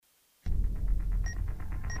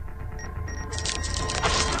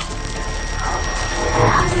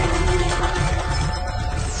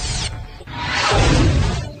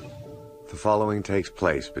following takes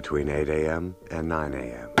place between 8 a.m. and 9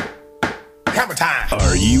 a.m. Hammer time!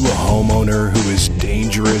 Are you a homeowner who is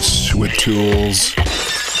dangerous with tools?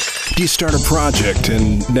 Do you start a project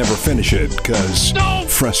and never finish it because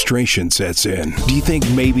frustration sets in? Do you think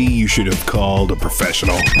maybe you should have called a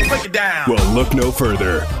professional? Break it down! Well, look no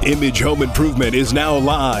further. Image Home Improvement is now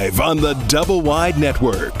live on the Double Wide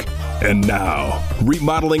Network. And now,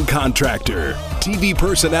 remodeling contractor, TV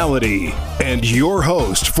personality, and your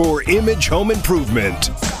host for Image Home Improvement,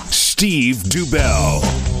 Steve Dubell.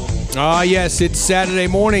 Yes, it's Saturday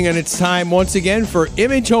morning, and it's time once again for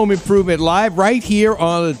Image Home Improvement Live right here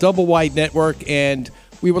on the Double Wide Network. And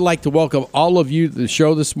we would like to welcome all of you to the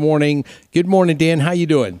show this morning. Good morning, Dan. How you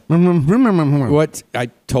doing? What?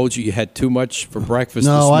 I told you had too much for breakfast this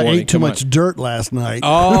morning. No, I ate too much dirt last night.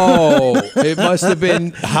 Oh, it must have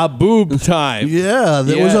been haboob time. Yeah,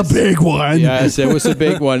 that was a big one. Yes, it was a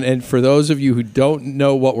big one. And for those of you who don't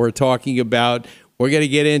know what we're talking about, we're going to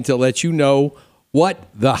get in to let you know what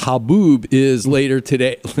the haboob is later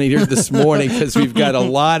this morning, because we've got a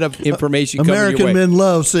lot of information coming your way. American men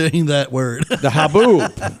love saying that word. The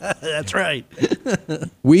haboob. That's right.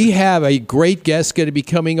 We have a great guest going to be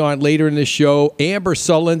coming on later in the show. Amber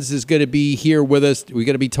Sullins is going to be here with us. We're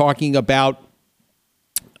going to be talking about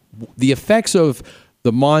the effects of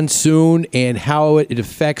the monsoon and how it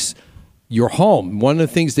affects your home. One of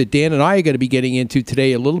the things that Dan and I are going to be getting into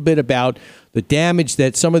today, a little bit about the damage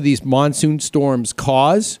that some of these monsoon storms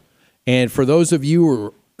cause. And for those of you who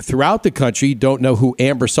are throughout the country don't know who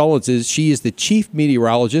Amber Sullins is, she is the chief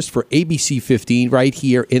meteorologist for ABC 15 right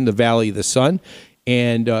here in the Valley of the Sun.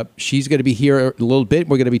 And she's going to be here a little bit.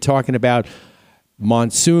 We're going to be talking about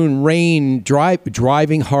monsoon rain,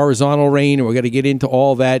 driving horizontal rain, and we're going to get into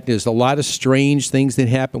all that. There's a lot of strange things that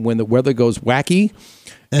happen when the weather goes wacky.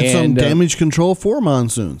 And some damage control for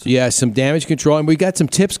monsoons. Yeah, some damage control. And we got some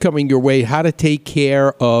tips coming your way, how to take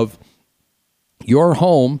care of your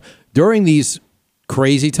home during these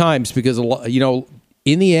crazy times. Because, in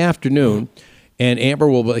the afternoon, and Amber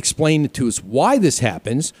will explain to us why this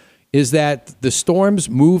happens, is that the storms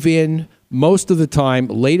move in most of the time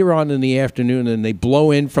later on in the afternoon, and they blow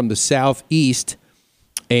in from the southeast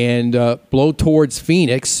and blow towards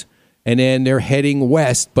Phoenix. And then they're heading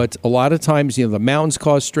west. But a lot of times, the mountains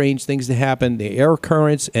cause strange things to happen. The air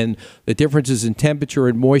currents and the differences in temperature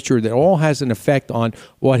and moisture, that all has an effect on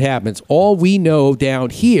what happens. All we know down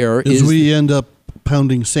here is we end up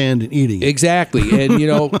pounding sand and eating it. Exactly. And,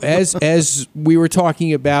 as we were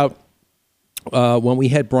talking about when we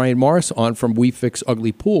had Brian Morris on from We Fix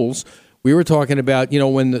Ugly Pools, we were talking about,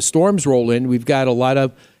 when the storms roll in, we've got a lot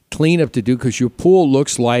of cleanup to do because your pool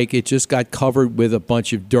looks like it just got covered with a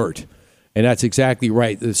bunch of dirt. And that's exactly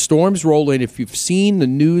right. The storms roll in. If you've seen the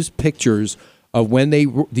news pictures of when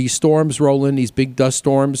these storms roll in, these big dust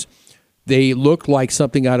storms, they look like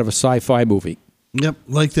something out of a sci-fi movie. Yep,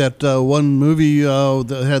 like that one movie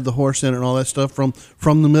that had the horse in it and all that stuff from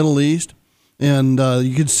the Middle East. And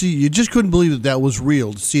you just couldn't believe that was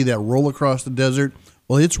real, to see that roll across the desert.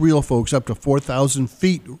 Well, it's real, folks, up to 4,000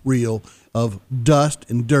 feet real of dust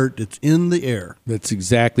and dirt that's in the air. That's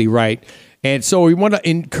exactly right. And so we want to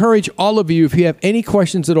encourage all of you, if you have any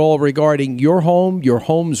questions at all regarding your home, your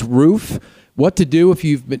home's roof, what to do if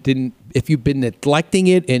you've been neglecting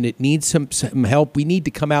it and it needs some help, we need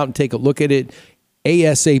to come out and take a look at it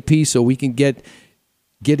ASAP so we can get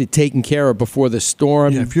it taken care of before the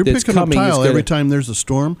storm. Yeah, if you're picking up tile every time there's a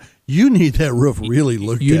storm, you need that roof really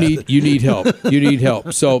looked at. You need help. You need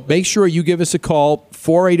help. So make sure you give us a call,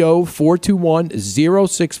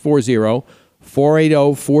 480-421-0640,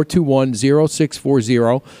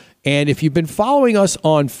 480-421-0640. And if you've been following us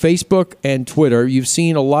on Facebook and Twitter, you've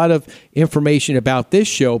seen a lot of information about this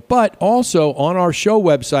show, but also on our show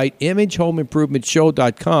website,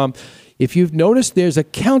 imagehomeimprovement.show.com. If you've noticed, there's a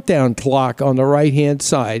countdown clock on the right-hand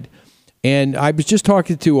side. And I was just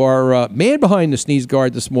talking to our man behind the sneeze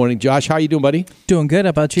guard this morning. Josh, how you doing, buddy? Doing good. How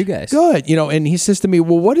about you guys? Good. And he says to me,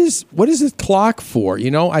 well, what is this clock for?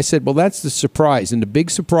 I said, well, that's the surprise. And the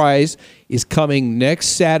big surprise is coming next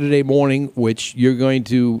Saturday morning, which you're going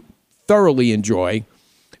to thoroughly enjoy,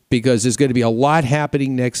 because there's going to be a lot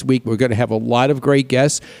happening next week. We're going to have a lot of great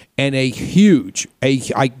guests and I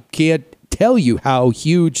can't tell you how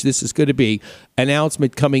huge this is going to be,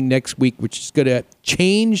 announcement coming next week, which is going to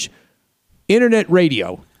change internet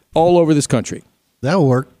radio all over this country. That'll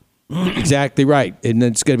work. Exactly right. And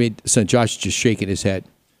then it's going to be, so Josh is just shaking his head.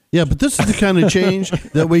 Yeah, but this is the kind of change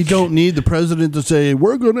that we don't need the president to say,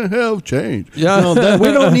 we're going to have change. Yeah. No,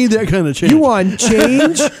 we don't need that kind of change. You want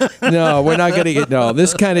change? No, we're not going to get, no.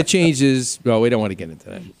 This kind of change is, well, we don't want to get into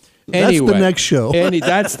that. That's the next show.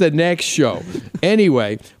 That's the next show.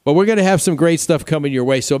 Anyway, but we're going to have some great stuff coming your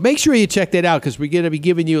way. So make sure you check that out because we're going to be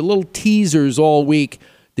giving you little teasers all week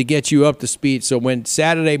to get you up to speed. So when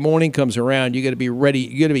Saturday morning comes around, you're going to be ready.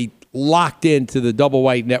 You're going to be locked into the Double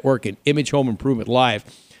Wide Network and Image Home Improvement Live.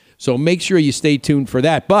 So make sure you stay tuned for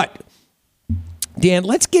that. But Dan,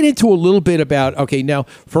 let's get into a little bit about, okay, now,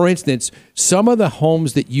 for instance, some of the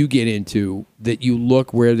homes that you get into that you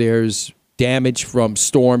look where there's damage from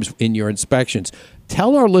storms in your inspections.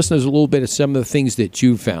 Tell our listeners a little bit of some of the things that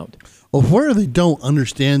you found. Well, where they don't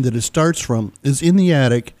understand that it starts from is in the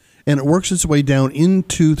attic, and it works its way down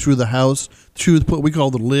through the house, through what we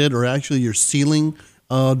call the lid, or actually your ceiling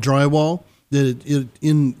drywall, that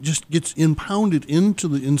it just gets impounded into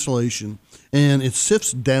the insulation, and it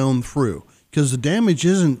sifts down through. Because the damage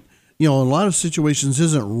isn't, in a lot of situations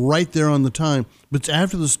isn't right there on the time, but it's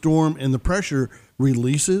after the storm and the pressure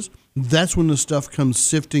releases. That's when the stuff comes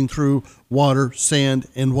sifting through water, sand,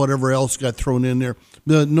 and whatever else got thrown in there.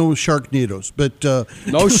 No Sharknadoes, but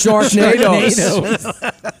no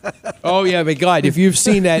Sharknadoes. Oh yeah, but God, if you've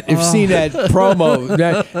seen that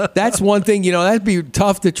promo, that's one thing. That'd be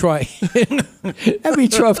tough to try. That'd be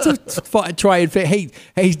tough to try and.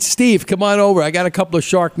 Hey, Steve, come on over. I got a couple of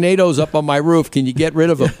Sharknadoes up on my roof. Can you get rid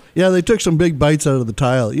of them? Yeah, they took some big bites out of the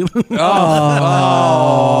tile.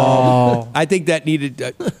 I think that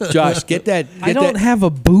needed. Josh, get that. I don't have a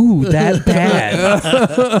boo that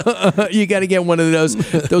bad. You got to get one of those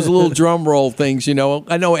little drum roll things. I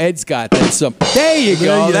know Ed's got that. There you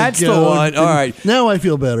go. That's the one. All right. Now I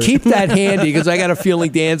feel better. Keep that handy because I got a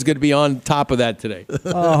feeling Dan's going to be on top of that today.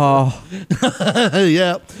 Oh,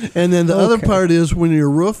 yeah. And then the other part is when your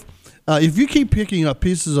roof. If you keep picking up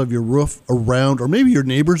pieces of your roof around, or maybe your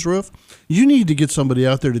neighbor's roof, you need to get somebody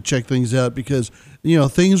out there to check things out because,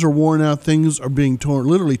 things are worn out. Things are being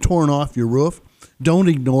literally torn off your roof. Don't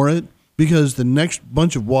ignore it because the next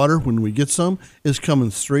bunch of water, when we get some, is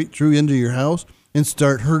coming straight through into your house and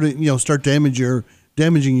start hurting, start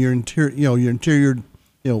damaging your interior,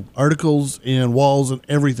 articles and walls and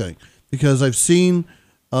everything. Because I've seen,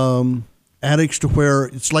 attics to where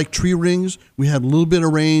it's like tree rings. We had a little bit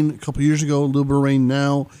of rain a couple of years ago, a little bit of rain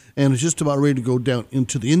now, and it's just about ready to go down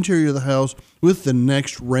into the interior of the house. With the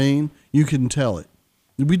next rain, you can tell it.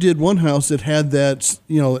 We did one house that had that,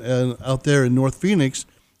 out there in North Phoenix,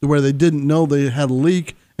 where they didn't know they had a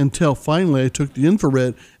leak until finally I took the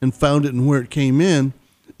infrared and found it and where it came in,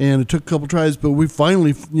 and it took a couple tries, but we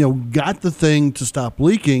finally, got the thing to stop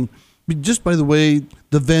leaking just by the way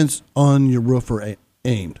the vents on your roof are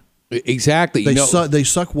aimed. Exactly. They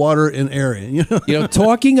suck water and air in.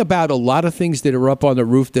 Talking about a lot of things that are up on the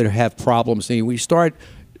roof that have problems. We start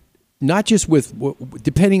not just with,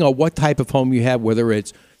 depending on what type of home you have, whether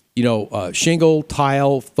it's, shingle,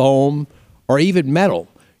 tile, foam, or even metal.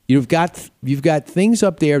 You've got things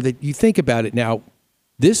up there that you think about it. Now,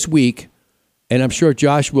 this week, and I'm sure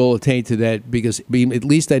Josh will attain to that because at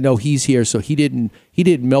least I know he's here, so he didn't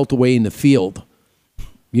melt away in the field.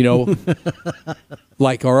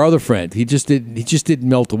 Like our other friend, he just didn't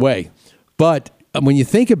melt away. But when you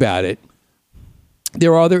think about it,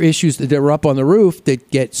 there are other issues that are up on the roof that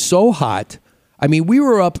get so hot. We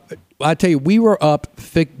were up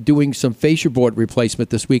doing some fascia board replacement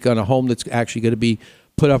this week on a home that's actually going to be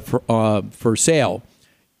put up for sale.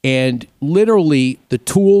 And literally the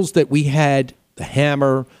tools that we had, the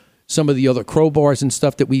hammer, some of the other crowbars and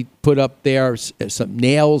stuff that we put up there, some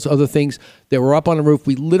nails, other things that were up on the roof,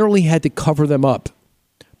 we literally had to cover them up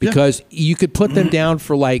because you could put them down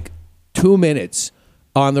for like 2 minutes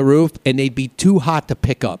on the roof and they'd be too hot to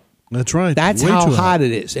pick up. That's right. That's how hot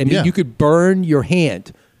it is. You could burn your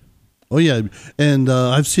hand. Oh, yeah. And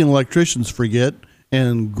I've seen electricians forget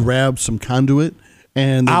and grab some conduit.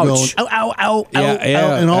 And they're going, ow, ow, ow,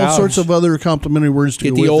 ow, and all sorts of other complimentary words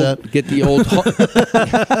to go with that. Get the old...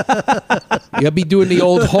 You'll be doing the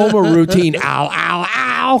old Homer routine. Ow, ow,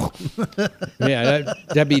 ow. Yeah,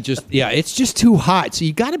 that'd be just... Yeah, it's just too hot. So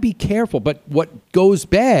you got to be careful. But what goes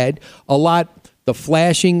bad, a lot, the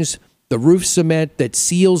flashings, the roof cement that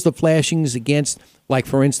seals the flashings against, like,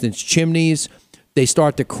 for instance, chimneys, they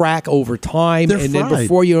start to crack over time. They're and fried. Then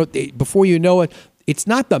before you know it, it's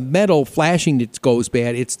not the metal flashing that goes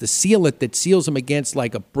bad. It's the sealant that seals them against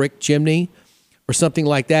like a brick chimney or something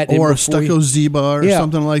like that. Or a stucco Z-bar or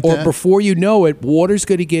something like that. Or before you know it, water's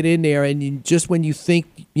going to get in there. And just when you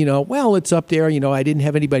think, well, it's up there, I didn't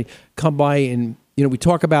have anybody come by and, we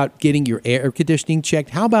talk about getting your air conditioning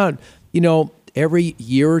checked. How about, every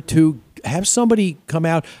year or two, have somebody come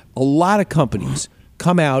out. A lot of companies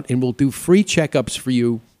come out and will do free checkups for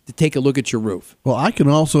you to to take a look at your roof. Well, I can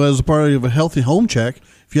also, as a part of a healthy home check,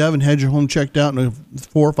 if you haven't had your home checked out in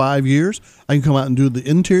 4 or 5 years, I can come out and do the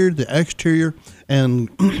interior, the exterior,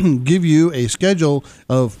 and give you a schedule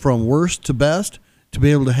of from worst to best to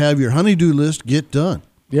be able to have your honey-do list get done.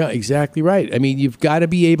 Yeah, exactly right. I mean, you've got to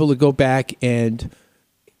be able to go back and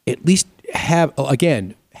at least have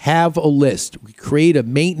a list. Create a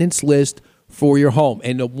maintenance list for your home.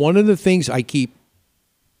 And one of the things I keep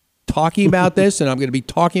talking about this, and I'm going to be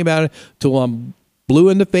talking about it till I'm blue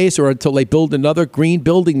in the face or until they build another green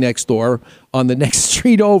building next door on the next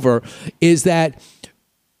street over, is that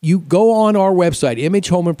you go on our website,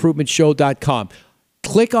 imagehomeimprovement.show.com,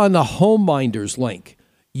 click on the Home Minders link.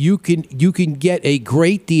 You can get a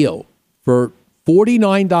great deal for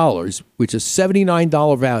 $49, which is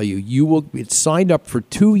 $79 value. It's signed up for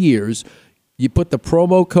 2 years. You put the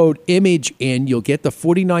promo code IMAGE in, you'll get the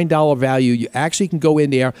 $49 value. You actually can go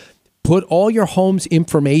in there, put all your home's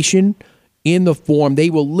information in the form. They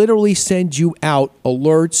will literally send you out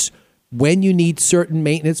alerts when you need certain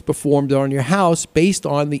maintenance performed on your house based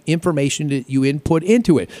on the information that you input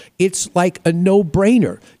into it. It's like a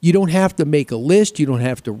no-brainer. You don't have to make a list. You don't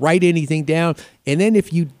have to write anything down. And then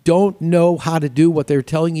if you don't know how to do what they're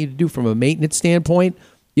telling you to do from a maintenance standpoint,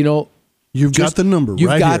 You've got the number right here.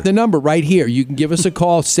 You've got the number right here. You can give us a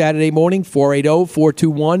call Saturday morning,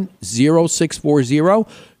 480-421-0640.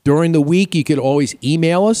 During the week, you can always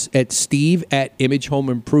email us at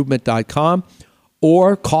steve@imagehomeimprovement.com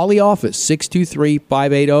or call the office,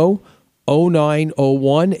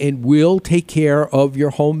 623-580-0901, and we'll take care of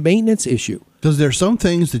your home maintenance issue. Because there's some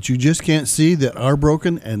things that you just can't see that are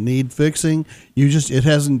broken and need fixing. It just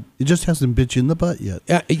hasn't bit you in the butt yet.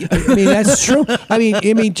 I mean, that's true. I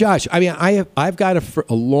mean, Josh. I've got a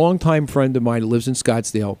longtime friend of mine who lives in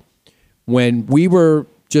Scottsdale. When we were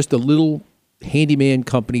just a little handyman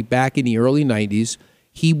company back in the early '90s,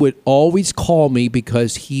 he would always call me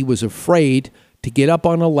because he was afraid to get up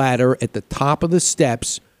on a ladder at the top of the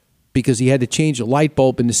steps because he had to change a light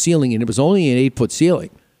bulb in the ceiling, and it was only an 8-foot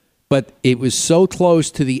ceiling. But it was so close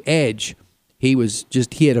to the edge, he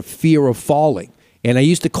had a fear of falling. And I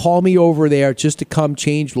used to call me over there just to come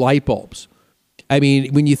change light bulbs. I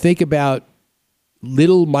mean, when you think about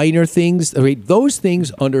little minor things, those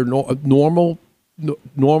things under normal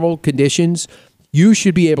conditions, you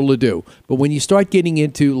should be able to do. But when you start getting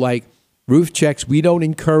into like roof checks, we don't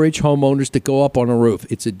encourage homeowners to go up on a roof.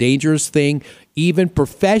 It's a dangerous thing. Even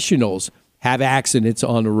professionals have accidents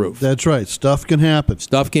on the roof. That's right. Stuff can happen.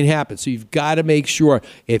 So you've got to make sure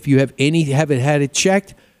if you haven't had it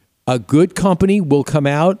checked, a good company will come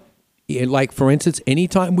out. And like, for instance,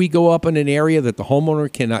 anytime we go up in an area that the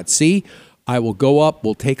homeowner cannot see, I will go up,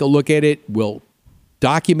 we'll take a look at it, we'll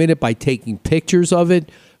document it by taking pictures of it,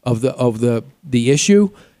 of the issue.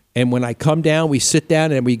 And when I come down, we sit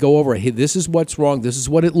down and we go over, hey, this is what's wrong, this is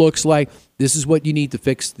what it looks like, this is what you need to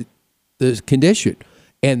fix the condition.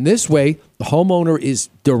 And this way, the homeowner is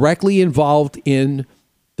directly involved in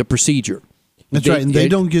the procedure. That's right, and they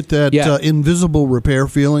don't get that invisible repair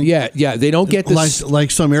feeling. Yeah, they don't get this.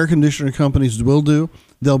 Like some air conditioner companies will do.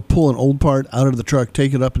 They'll pull an old part out of the truck,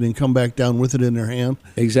 take it up, and then come back down with it in their hand.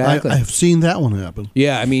 Exactly. I've seen that one happen.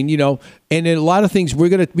 Yeah, I mean, and in a lot of things we're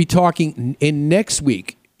going to be talking in next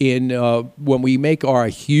week. When we make our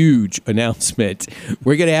huge announcement,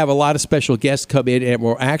 we're going to have a lot of special guests come in, and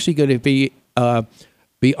we're actually going to be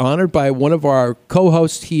honored by one of our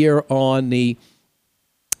co-hosts here on the,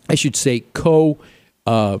 I should say, shows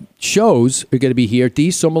are going to be here. Dee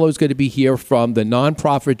Sumolo is going to be here from the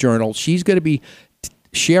Nonprofit Journal. She's going to be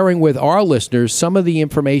sharing with our listeners some of the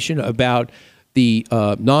information about the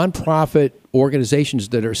nonprofit organizations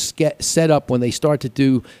that are set up when they start to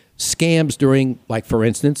do scams during, like, for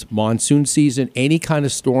instance, monsoon season, any kind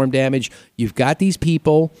of storm damage. You've got these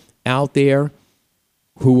people out there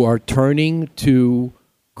who are turning to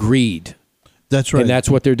greed. That's right. And that's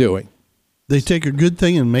what they're doing. They take a good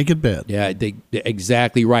thing and make it bad. Yeah,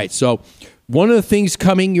 exactly right. So one of the things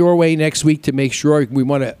coming your way next week to make sure we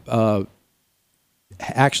want to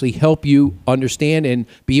actually help you understand and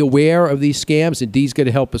be aware of these scams, and Dee's going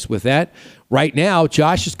to help us with that. Right now,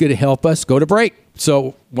 Josh is going to help us go to break.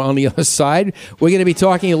 So on the other side, we're going to be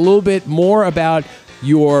talking a little bit more about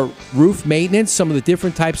your roof maintenance, some of the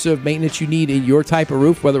different types of maintenance you need in your type of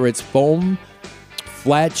roof, whether it's foam,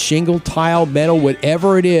 flat, shingle, tile, metal,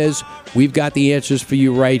 whatever it is, we've got the answers for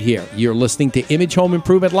you right here. You're listening to Image Home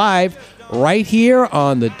Improvement Live right here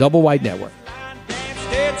on the Double Wide Network.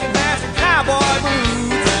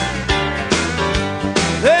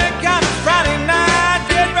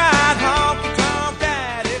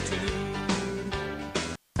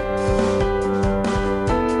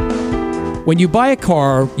 When you buy a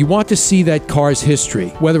car, you want to see that car's history,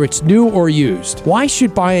 whether it's new or used. Why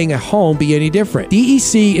should buying a home be any different?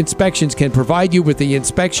 DEC Inspections can provide you with the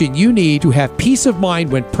inspection you need to have peace of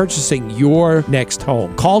mind when purchasing your next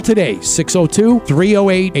home. Call today,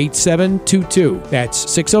 602-308-8722. That's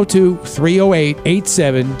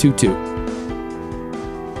 602-308-8722.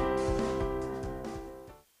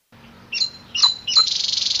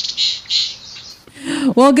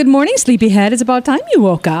 Well, good morning, sleepyhead. It's about time you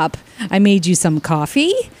woke up. I made you some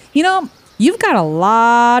coffee. You know, you've got a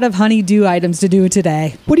lot of honey-do items to do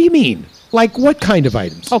today. What do you mean? Like what kind of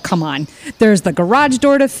items? Oh, come on. There's the garage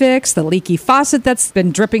door to fix, the leaky faucet that's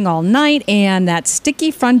been dripping all night, and that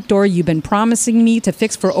sticky front door you've been promising me to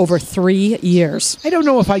fix for over 3 years. I don't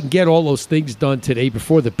know if I can get all those things done today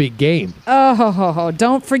before the big game. Oh,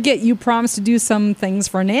 don't forget you promised to do some things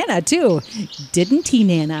for Nana, too. Didn't he,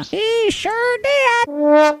 Nana? He sure did.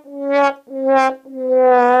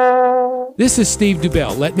 This is Steve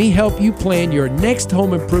Dubell. Let me help you plan your next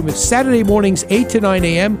home improvement Saturday mornings 8 to 9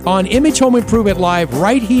 a.m. on Image Home Improvement Live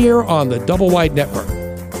right here on the Double Wide Network.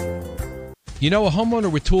 You know, a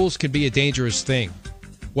homeowner with tools can be a dangerous thing.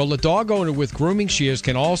 Well, a dog owner with grooming shears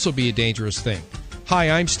can also be a dangerous thing.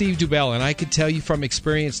 Hi, I'm Steve Dubell, and I can tell you from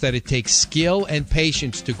experience that it takes skill and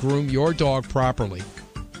patience to groom your dog properly.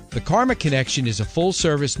 The Karma Connection is a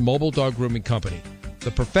full-service mobile dog grooming company.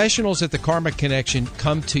 The professionals at the Karma Connection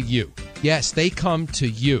come to you. Yes, they come to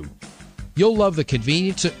you. You'll love the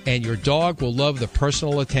convenience, and your dog will love the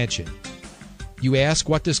personal attention. You ask,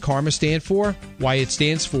 what does Karma stand for? Why, it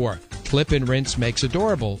stands for Clip and Rinse Makes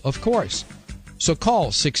Adorable, of course. So call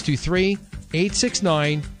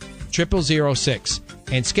 623-869-0006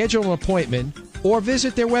 and schedule an appointment or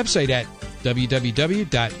visit their website at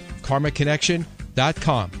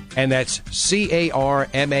www.karmaconnection.com. And that's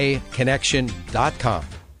CARMA Connection.com.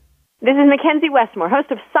 This is Mackenzie Westmore,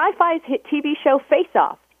 host of Sci-Fi's hit TV show Face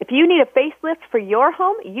Off. If you need a facelift for your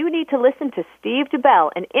home, you need to listen to Steve Dubell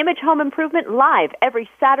and Image Home Improvement live every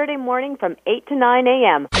Saturday morning from 8 to 9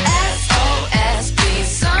 a.m. SOS, please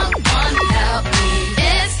someone help me.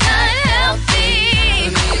 It's not healthy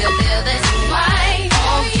for me to feel this way.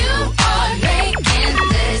 Oh, you are making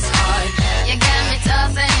this hard. You got me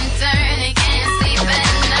tossing and turning, can't sleep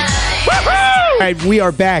at night. All right, we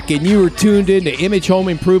are back, and you are tuned in to Image Home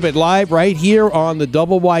Improvement Live right here on the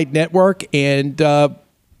Double Wide Network, and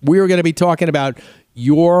we're going to be talking about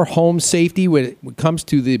your home safety when it comes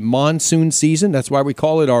to the monsoon season. That's why we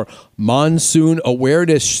call it our Monsoon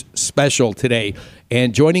Awareness Special today.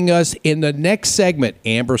 And joining us in the next segment,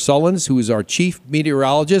 Amber Sullins, who is our chief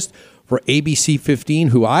meteorologist for ABC 15,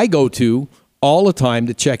 who I go to all the time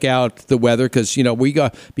to check out the weather because, you know,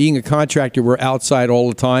 being a contractor, we're outside all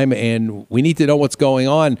the time, and we need to know what's going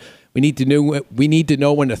on. We need to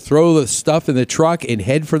know when to throw the stuff in the truck and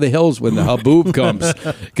head for the hills when the haboob comes,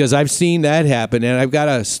 because I've seen that happen. And I've got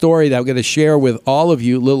a story that I'm going to share with all of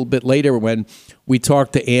you a little bit later when we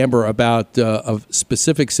talk to Amber about a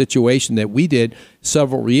specific situation that we did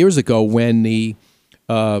several years ago when the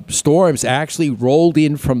storms actually rolled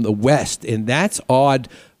in from the west. And that's odd,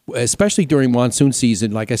 especially during monsoon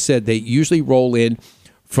season. Like I said, they usually roll in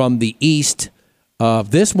from the east.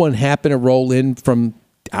 This one happened to rolled in from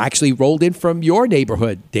your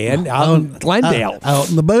neighborhood, Dan, out in Glendale. Out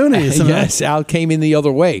in the boonies. Yes, Al came in the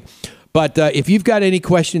other way. But if you've got any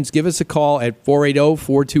questions, give us a call at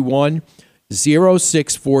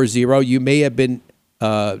 480-421-0640. You may have been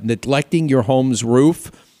neglecting your home's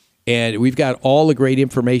roof, and we've got all the great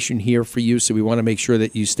information here for you, so we want to make sure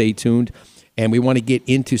that you stay tuned. And we want to get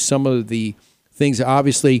into some of the things.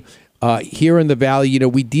 Obviously, here in the Valley, you know,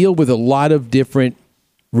 we deal with a lot of different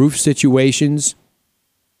roof situations.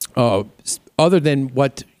 Other than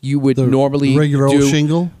what you would normally regular do. Old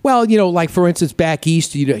shingle. Well, you know, like for instance, back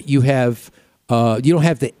east, you have you don't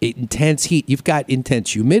have the intense heat. You've got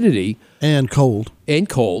intense humidity and cold,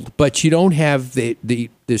 but you don't have the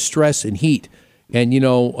stress and heat. And you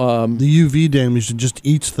know, the UV damage just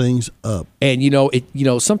eats things up. And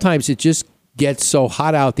sometimes it just gets so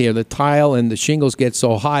hot out there. The tile and the shingles get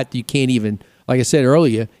so hot you can't even. Like I said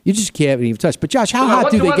earlier, you just can't even touch. But Josh, how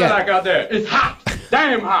hot do they get? What's the weather like out there? It's hot.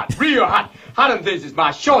 Damn hot. Real hot. Hot as this is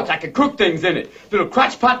my shorts. I can cook things in it. Little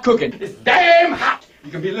crotch pot cooking. It's damn hot.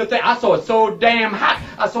 You can be a little thing. I saw it so damn hot.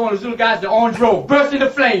 I saw one of those little guys in the orange robe burst into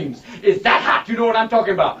flames. It's that hot. You know what I'm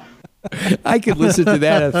talking about. I could listen to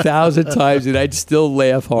that 1,000 times and I'd still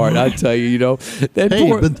laugh hard. I'll tell you,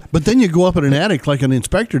 but then you go up in an attic like an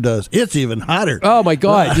inspector does. It's even hotter. Oh my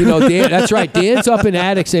God! Dan, that's right. Dan's up in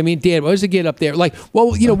attics. I mean, Dan, what does it get up there? Like,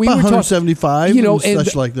 well, we were 175, and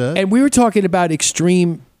such like that. And we were talking about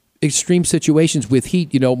extreme situations with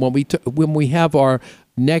heat. You know, when we have our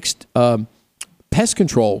next pest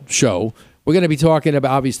control show, we're going to be talking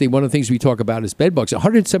about, obviously, one of the things we talk about is bed bugs.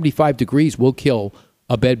 175 degrees will kill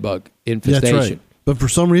a bed bug infestation. That's right. But for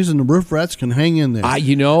some reason, the roof rats can hang in there.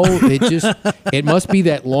 It must be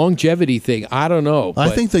that longevity thing. I don't know. I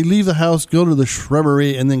think they leave the house, go to the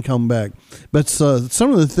shrubbery, and then come back. But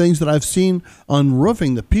some of the things that I've seen on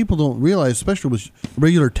roofing that people don't realize, especially with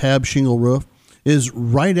regular tab shingle roof, is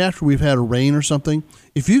right after we've had a rain or something,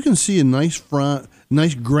 if you can see a nice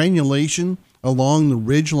granulation along the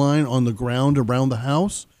ridge line on the ground around the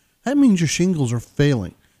house, that means your shingles are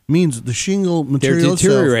failing. Means the shingle material they're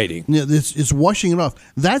deteriorating. It's washing it off.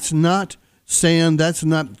 That's not sand. That's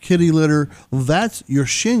not kitty litter. That's your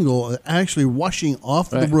shingle actually washing off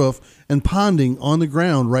the roof and ponding on the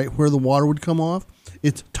ground right where the water would come off.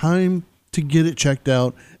 It's time to get it checked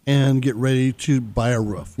out and get ready to buy a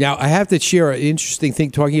roof. Now, I have to share an interesting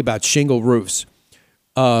thing talking about shingle roofs.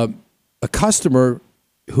 A customer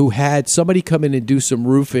who had somebody come in and do some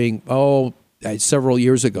roofing, several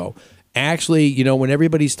years ago. Actually, when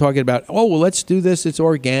everybody's talking about, let's do this, it's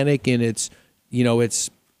organic and it's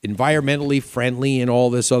environmentally friendly and all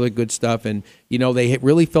this other good stuff. And, they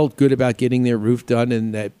really felt good about getting their roof done.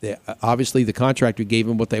 And that obviously the contractor gave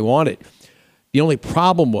them what they wanted. The only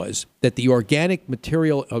problem was that the organic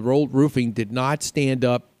material of rolled roofing did not stand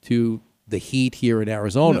up to the heat here in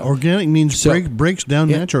Arizona. Yeah, organic means breaks down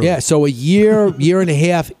naturally. Yeah, so a year and a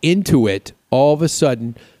half into it, all of a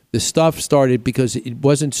sudden, the stuff started because it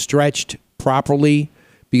wasn't stretched properly.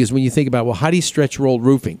 Because when you think about, how do you stretch rolled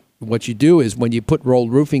roofing? What you do is when you put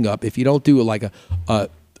rolled roofing up, if you don't do like a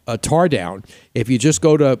tar down, if you just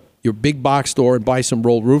go to your big box store and buy some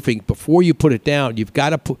rolled roofing, before you put it down, you've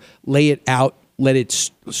got to lay it out, let it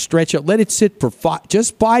stretch out, let it sit for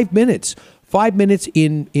just 5 minutes. 5 minutes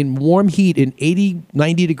in warm heat, in 80,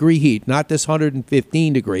 90 degree heat, not this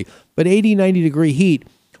 115 degree, but 80, 90 degree heat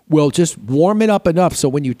will just warm it up enough so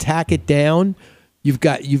when you tack it down,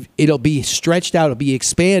 it'll be stretched out, it'll be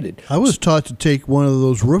expanded. I was taught to take one of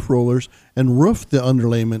those roof rollers and roof the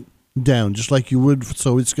underlayment down, just like you would,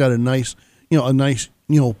 so it's got a nice,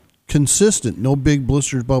 consistent, no big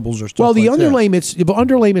blisters, bubbles, or stuff. Well, the like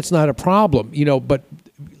underlayment's not a problem, but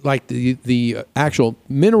like the actual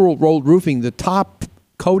mineral rolled roofing, the top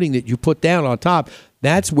coating that you put down on top,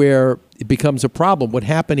 that's where it becomes a problem. What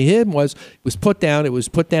happened to him was it was put down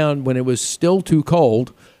when it was still too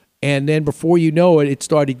cold, and then before you know it, it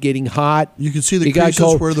started getting hot. You can see the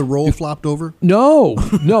creases where the roll flopped over? No.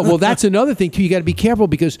 Well, that's another thing, too. You got to be careful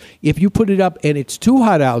because if you put it up and it's too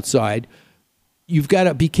hot outside, you've got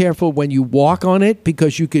to be careful when you walk on it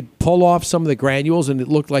because you could pull off some of the granules and it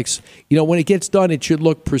looked like, when it gets done, it should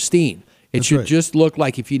look pristine. It should just look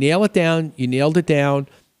like if you nail it down, you nailed it down,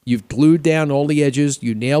 you've glued down all the edges,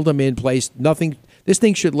 you nailed them in place, nothing. This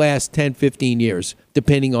thing should last 10, 15 years,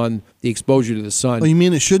 depending on the exposure to the sun. Oh, you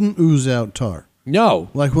mean it shouldn't ooze out tar? No.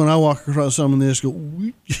 Like when I walk across some and they just go,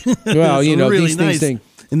 well, really these nice. things.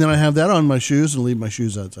 And then I have that on my shoes and leave my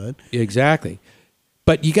shoes outside. Exactly.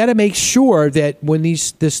 But you got to make sure that when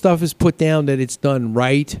this stuff is put down that it's done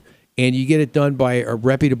right and you get it done by a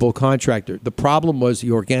reputable contractor. The problem was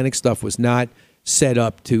the organic stuff was not set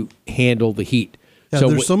up to handle the heat. Yeah, so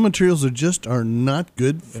there's some materials that just are not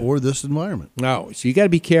good for this environment. No, so you got to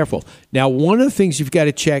be careful. Now, one of the things you've got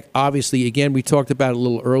to check, obviously, again, we talked about it a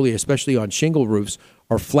little earlier, especially on shingle roofs,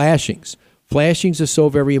 are flashings. Flashings are so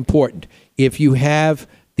very important. If you have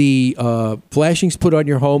the flashings put on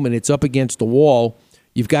your home and it's up against the wall,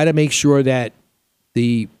 you've got to make sure that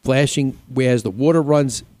the flashing, whereas the water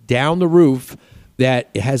runs down the roof, that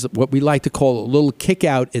it has what we like to call a little kick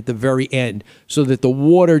out at the very end, so that the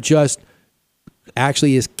water just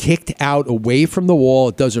actually is kicked out away from the wall.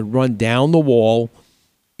 It doesn't run down the wall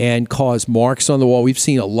and cause marks on the wall. We've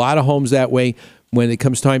seen a lot of homes that way. When it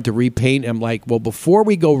comes time to repaint, I'm like, well, before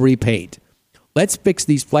we go repaint, let's fix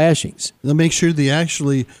these flashings. They'll make sure they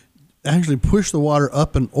actually push the water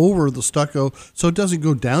up and over the stucco so it doesn't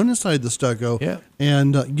go down inside the stucco. Yeah.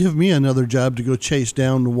 And give me another job to go chase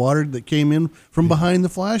down the water that came in from behind the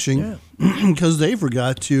flashing because they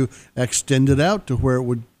forgot to extend it out to where it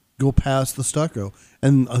would go past the stucco.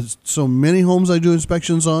 And so many homes I do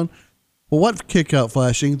inspections on, well, what kick out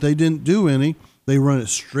flashing? They didn't do any. They run it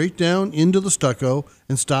straight down into the stucco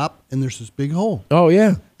and stop, and there's this big hole. Oh,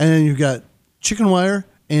 yeah. And then you've got chicken wire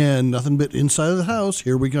and nothing but inside of the house.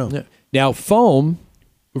 Here we go. Yeah. Now, foam,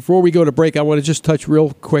 before we go to break, I want to just touch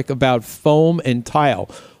real quick about foam and tile.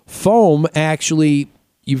 Foam, actually,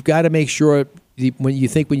 you've got to make sure when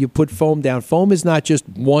you put foam down, foam is not just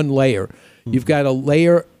one layer. You've got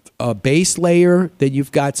a base layer, then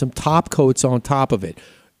you've got some top coats on top of it.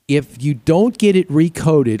 If you don't get it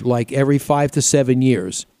recoated like every 5 to 7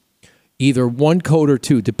 years, either one coat or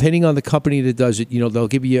two, depending on the company that does it. They'll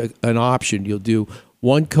give you an option. You'll do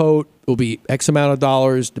one coat, will be X amount of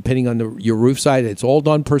dollars, depending on your roof side. It's all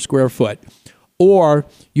done per square foot. Or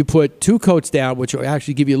you put 2 coats down, which will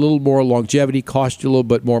actually give you a little more longevity, cost you a little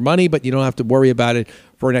bit more money, but you don't have to worry about it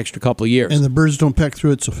for an extra couple of years. And the birds don't peck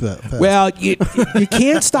through it so fast. Well, you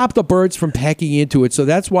can't stop the birds from pecking into it, so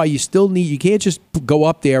that's why you can't just go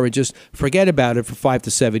up there and just forget about it for 5 to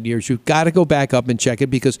 7 years. You've got to go back up and check it,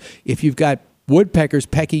 because if you've got woodpeckers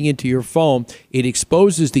pecking into your foam, it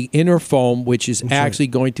exposes the inner foam, which is actually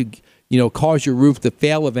going to cause your roof to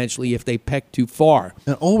fail eventually if they peck too far.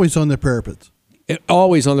 And always on the parapets.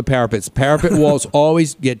 Always on the parapets. Parapet walls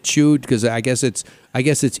always get chewed, because I guess it's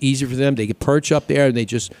easier for them. They get perch up there and they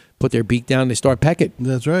just put their beak down and they start pecking.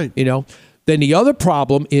 That's right. Then the other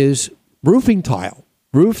problem is roofing tile.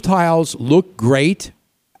 Roof tiles look great.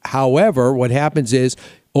 However, what happens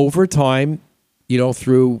over time,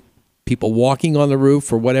 through people walking on the roof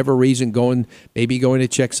for whatever reason, going to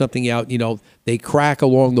check something out, they crack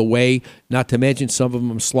along the way. Not to mention some of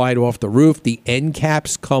them slide off the roof. The end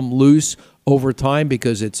caps come loose over time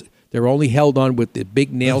because they're only held on with the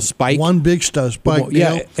big nail spike. One big spike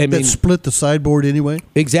nail that split the sideboard anyway.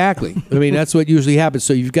 Exactly. That's what usually happens.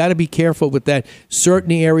 So you've got to be careful with that.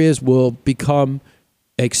 Certain areas will become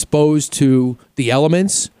exposed to the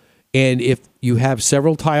elements, and if you have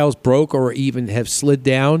several tiles broke or even have slid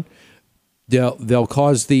down, they'll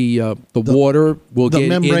cause the water will get in.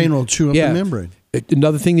 The membrane will chew up the membrane.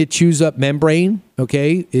 Another thing that chews up membrane,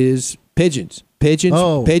 is pigeons.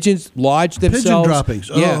 Pigeons lodge themselves. Pigeon droppings.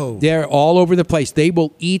 Yeah, they're all over the place. They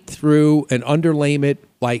will eat through an underlayment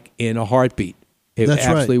like in a heartbeat. That's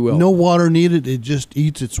actually right. will. No water needed. It just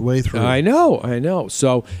eats its way through. I know.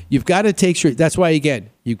 So you've got to take sure. That's why, again,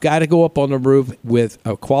 you've got to go up on the roof with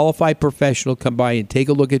a qualified professional come by and take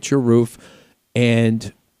a look at your roof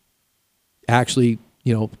and actually,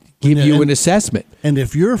 give you an assessment. And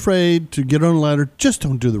if you're afraid to get on a ladder, just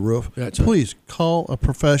don't do the roof. Please call a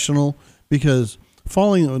professional, because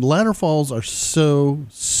ladder falls are so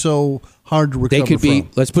hard to recover They could from. be,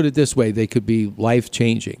 let's put it this way, they could be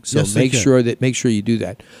life-changing. So Yes, make sure you do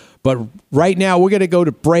that. But right now we're going to go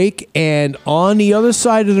to break, and on the other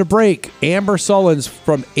side of the break, Amber Sullins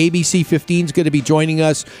from ABC 15 is going to be joining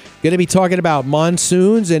us. Going to be talking about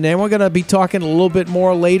monsoons, and then we're going to be talking a little bit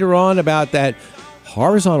more later on about that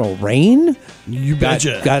horizontal rain. You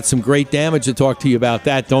betcha. Got some great damage to talk to you about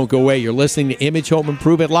that. Don't go away. You're listening to Image Home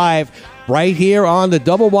Improvement Live right here on the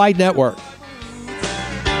Double Wide Network.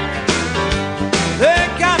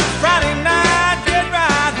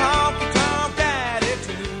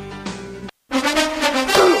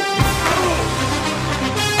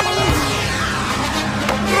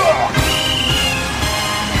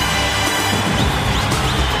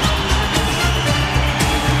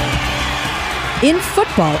 In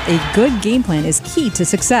football, a good game plan is key to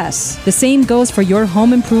success. The same goes for your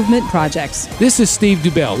home improvement projects. This is Steve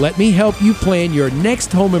Dubell. Let me help you plan your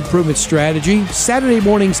next home improvement strategy. Saturday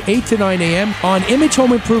mornings, 8 to 9 a.m. on Image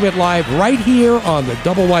Home Improvement Live right here on the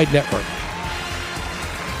Double Wide Network.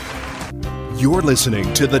 You're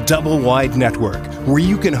listening to the Double Wide Network, where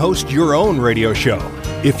you can host your own radio show.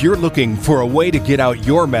 If you're looking for a way to get out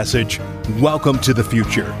your message, welcome to the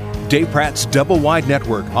future. Dave Pratt's Double Wide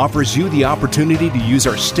Network offers you the opportunity to use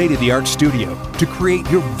our state-of-the-art studio to create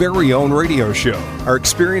your very own radio show. Our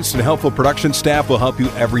experienced and helpful production staff will help you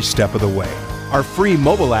every step of the way. Our free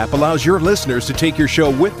mobile app allows your listeners to take your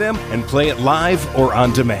show with them and play it live or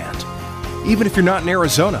on demand. Even if you're not in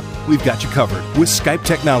Arizona, we've got you covered with Skype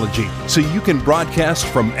technology, so you can broadcast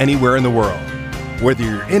from anywhere in the world. Whether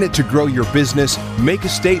you're in it to grow your business, make a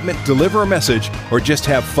statement, deliver a message, or just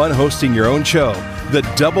have fun hosting your own show, the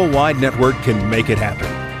Double Wide Network can make it happen.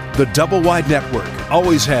 The Double Wide Network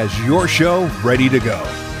always has your show ready to go.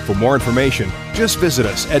 For more information, just visit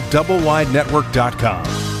us at doublewidenetwork.com.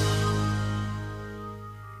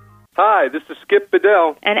 Hi, this is Skip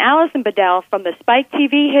Bedell. And Allison Bedell from the Spike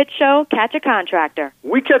TV hit show, Catch a Contractor.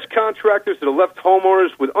 We catch contractors that have left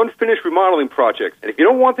homeowners with unfinished remodeling projects. And if you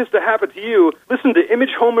don't want this to happen to you, listen to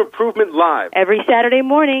Image Home Improvement Live. Every Saturday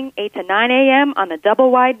morning, 8 to 9 a.m. on the Double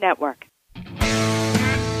Wide Network.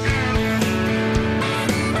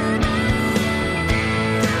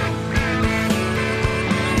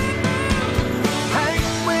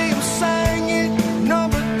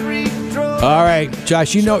 All right,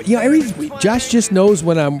 Josh, Josh just knows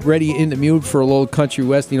when I'm ready in the mood for a little country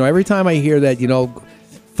west. Every time I hear that,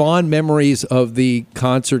 fond memories of the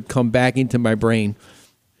concert come back into my brain.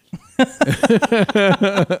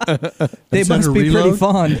 They must be pretty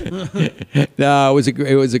fond. No,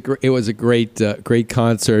 it was a great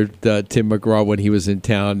concert. Tim McGraw when he was in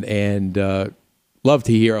town, and love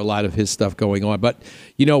to hear a lot of his stuff going on. But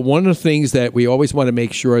one of the things that we always want to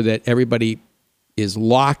make sure that everybody is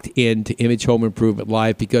locked into Image Home Improvement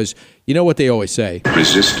Live, because you know what they always say: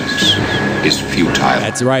 resistance is futile.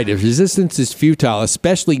 That's right. If resistance is futile,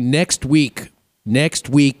 especially next week. Next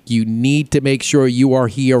week, you need to make sure you are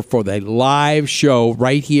here for the live show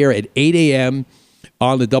right here at 8 a.m.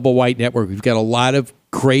 on the Double White Network. We've got a lot of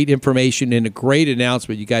great information and a great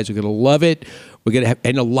announcement. You guys are going to love it. We're going to have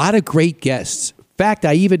and a lot of great guests. In fact,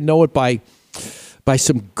 I even know it by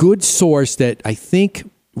some good source that I think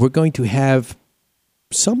we're going to have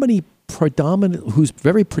somebody who's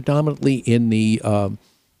very predominantly in the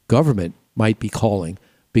government might be calling,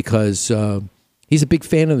 because he's a big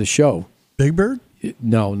fan of the show. Big Bird?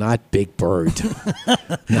 No, not Big Bird.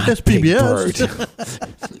 That's Big PBS.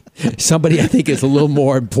 Bird. Somebody I think is a little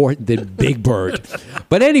more important than Big Bird.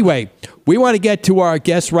 But anyway, we want to get to our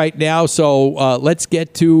guest right now, so let's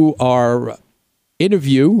get to our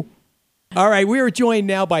interview. All right, we are joined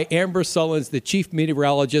now by Amber Sullins, the chief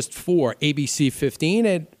meteorologist for ABC 15.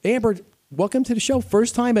 And Amber, welcome to the show.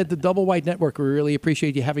 First time at the Double White Network. We really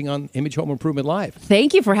appreciate you having on Image Home Improvement Live.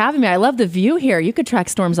 Thank you for having me. I love the view here. You could track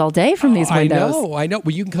storms all day from these windows. I know.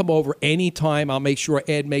 Well, you can come over anytime. I'll make sure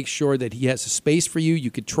Ed makes sure that he has a space for you.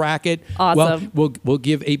 You could track it. Awesome. Well, we'll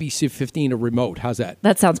give ABC 15 a remote. How's that?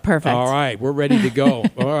 That sounds perfect. All right, we're ready to go.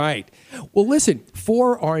 All right. Well, listen,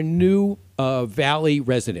 for our new Valley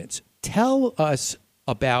residents, tell us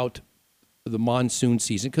about the monsoon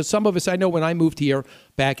season, because some of us, I know when I moved here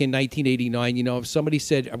back in 1989, if somebody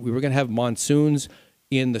said we were going to have monsoons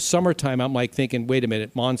in the summertime, I'm like thinking, wait a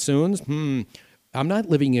minute, monsoons? I'm not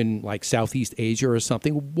living in like Southeast Asia or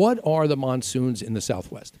something. What are the monsoons in the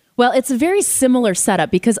Southwest? Well, it's a very similar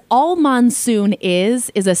setup, because all monsoon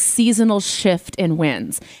is a seasonal shift in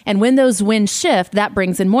winds. And when those winds shift, that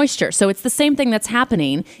brings in moisture. So it's the same thing that's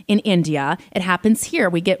happening in India. It happens here.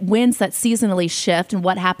 We get winds that seasonally shift. And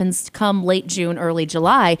what happens come late June, early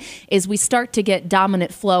July is we start to get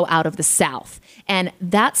dominant flow out of the south. And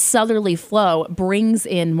that southerly flow brings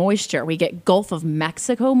in moisture. We get Gulf of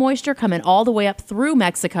Mexico moisture coming all the way up through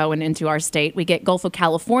Mexico and into our state. We get Gulf of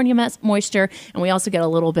California moisture, and we also get a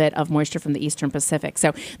little bit of moisture from the Eastern Pacific.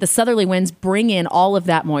 So the southerly winds bring in all of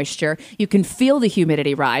that moisture. You can feel the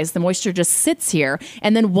humidity rise. The moisture just sits here.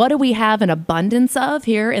 And then what do we have an abundance of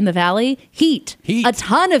here in the valley? Heat. A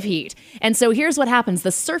ton of heat. And so here's what happens.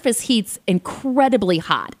 The surface heat's incredibly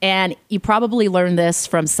hot. And you probably learned this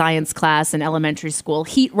from science class in elementary school.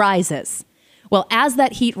 Heat rises. Well, as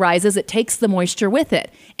that heat rises, it takes the moisture with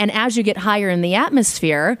it. And as you get higher in the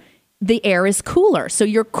atmosphere, the air is cooler. So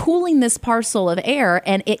you're cooling this parcel of air,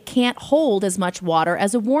 and it can't hold as much water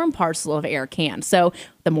as a warm parcel of air can. So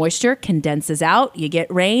the moisture condenses out, you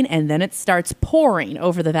get rain, and then it starts pouring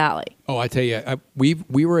over the valley. Oh, I tell you,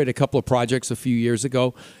 we were at a couple of projects a few years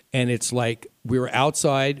ago, and it's like we were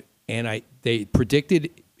outside, and they predicted,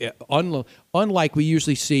 unlike we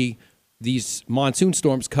usually see these monsoon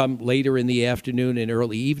storms come later in the afternoon and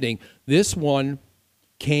early evening, this one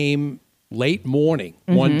came late morning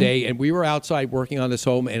one day, and we were outside working on this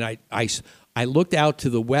home, and I looked out to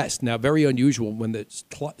the west. Now, very unusual when the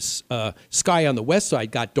sky on the west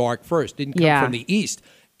side got dark first, didn't come from the east.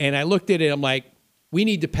 And I looked at it, I'm like, we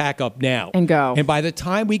need to pack up now. And go. And by the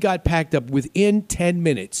time we got packed up, within 10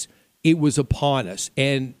 minutes, it was upon us.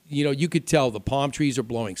 And, you could tell the palm trees are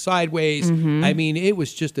blowing sideways. I mean, it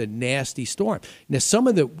was just a nasty storm. Now, some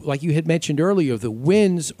of the, like you had mentioned earlier, the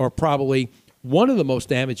winds are probably one of the most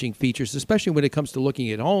damaging features, especially when it comes to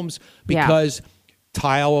looking at homes, because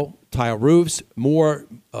tile roofs, more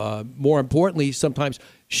importantly, sometimes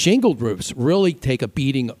shingled roofs really take a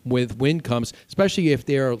beating with wind comes, especially if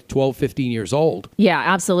they're 12, 15 years old. Yeah,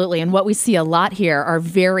 absolutely. And what we see a lot here are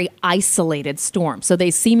very isolated storms. So they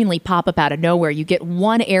seemingly pop up out of nowhere. You get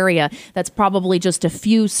one area that's probably just a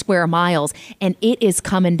few square miles, and it is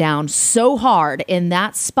coming down so hard in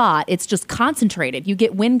that spot. It's just concentrated. You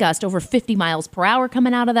get wind gust over 50 miles per hour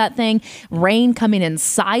coming out of that thing, rain coming in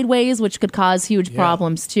sideways, which could cause huge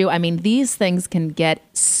problems too. I mean, these things can get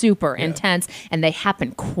super intense, and they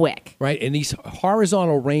happen quick. Right, and these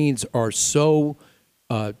horizontal rains are so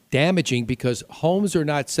damaging because homes are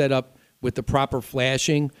not set up with the proper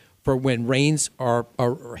flashing for when rains are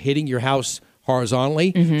hitting your house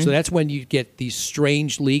horizontally. So that's when you get these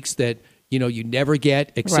strange leaks that you never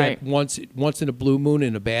get except once in a blue moon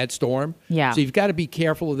in a bad storm. Yeah. So you've got to be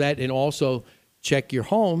careful of that, and also check your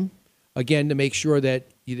home again to make sure that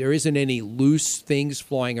there isn't any loose things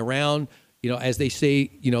flying around. As they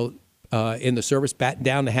say, in the service, batten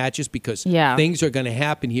down the hatches because Yeah. things are going to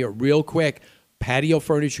happen here real quick. Patio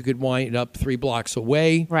furniture could wind up 3 blocks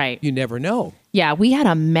away. Right. You never know. Yeah, we had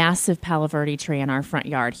a massive Palo Verde tree in our front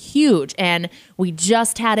yard, huge, and we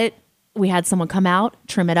just had it. We had someone come out,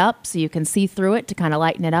 trim it up so you can see through it to kind of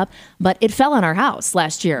lighten it up. But it fell on our house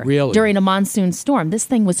last year Really? during a monsoon storm. This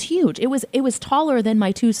thing was huge. It was taller than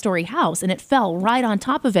my 2-story house, and it fell right on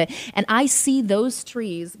top of it. And I see those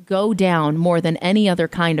trees go down more than any other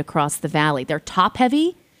kind across the valley. They're top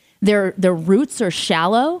heavy. Their roots are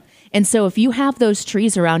shallow. And so if you have those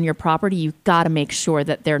trees around your property, you've got to make sure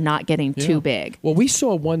that they're not getting Yeah. too big. Well, we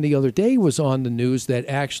saw one the other day was on the news that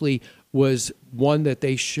actually was one that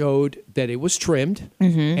they showed that it was trimmed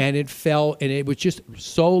and it fell, and it was just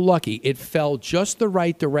so lucky. It fell just the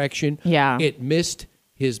right direction. Yeah. It missed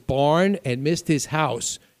his barn and missed his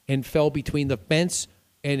house and fell between the fence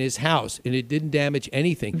and his house, and it didn't damage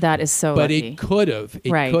anything. That is so But lucky. it could have.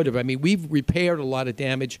 It Right. could have. I mean, we've repaired a lot of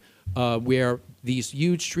damage where these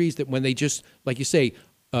huge trees that when they just, like you say,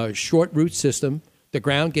 short root system, the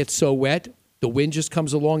ground gets so wet, the wind just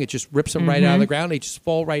comes along, it just rips them right out of the ground. They just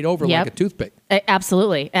fall right over Yep. like a toothpick.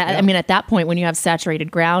 Absolutely. I mean, at that point, when you have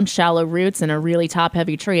saturated ground, shallow roots, and a really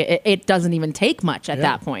top-heavy tree, it doesn't even take much at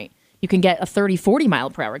that point. You can get a 30, 40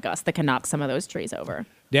 mile per hour gust that can knock some of those trees over.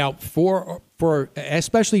 Now, for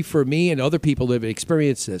especially for me and other people that have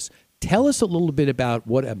experienced this, tell us a little bit about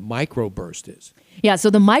what a microburst is. Yeah, so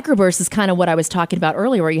the microburst is kind of what I was talking about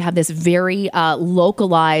earlier, where you have this very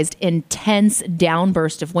localized, intense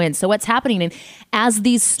downburst of wind. So what's happening, and as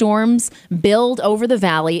these storms build over the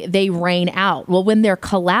valley, they rain out. Well, when they're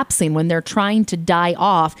collapsing, when they're trying to die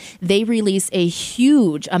off, they release a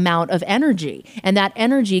huge amount of energy. And that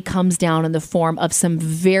energy comes down in the form of some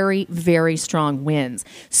very, very strong winds.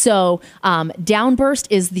 So downburst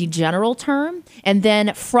is the general term. And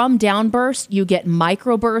then from downburst, you get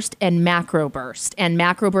microburst and macroburst. And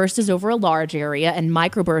macroburst is over a large area, and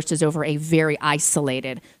microburst is over a very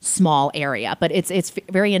isolated, small area. But it's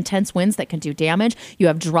very intense winds that can do damage. You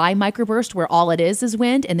have dry microburst where all it is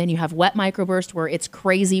wind, and then you have wet microburst where it's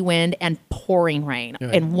crazy wind and pouring rain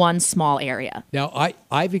in one small area. Now,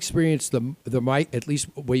 I've experienced at least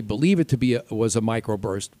we believe it to be was a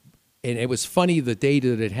microburst, and it was funny the day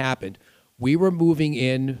that it happened. We were moving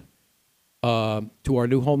in to our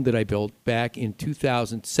new home that I built back in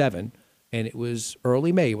 2007. And it was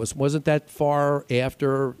early May. It wasn't that far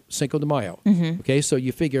after Cinco de Mayo. Okay, so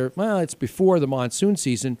you figure, well, it's before the monsoon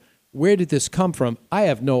season. Where did this come from? I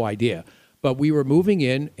have no idea. But we were moving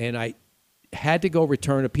in, and I had to go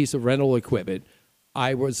return a piece of rental equipment.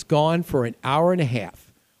 I was gone for an hour and a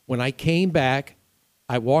half. When I came back,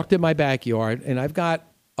 I walked in my backyard, and I've got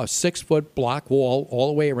a 6-foot block wall all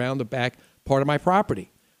the way around the back part of my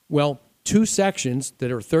property. Well, 2 sections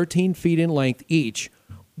that are 13 feet in length each,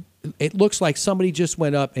 it looks like somebody just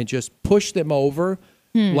went up and just pushed them over,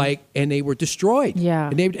 and they were destroyed.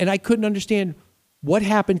 Yeah. And I couldn't understand what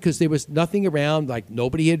happened because there was nothing around. Like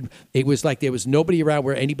it was like there was nobody around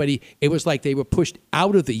where anybody, it was like they were pushed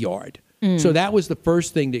out of the yard. So that was the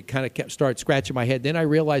first thing that kind of started scratching my head. Then I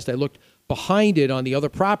realized I looked behind it on the other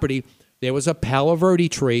property. There was a Palo Verde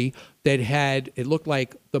tree that it looked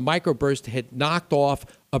like the microburst had knocked off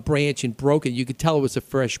a branch and broken. You could tell it was a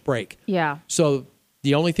fresh break. Yeah. So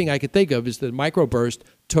the only thing I could think of is that the microburst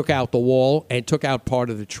took out the wall and took out part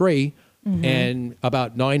of the tree, and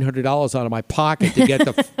about $900 out of my pocket to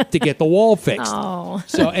get the wall fixed. Oh.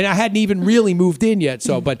 So, and I hadn't even really moved in yet.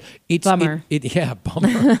 So, but it's Bummer.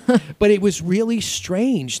 bummer. But it was really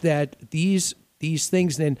strange that these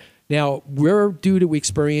things. Then now we're due to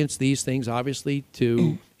experience these things obviously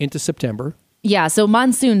into September. Yeah, so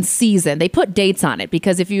monsoon season, they put dates on it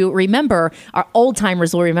because if you remember, our old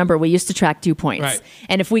timers will remember we used to track dew points. Right.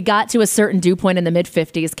 And if we got to a certain dew point in the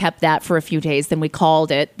mid-50s, kept that for a few days, then we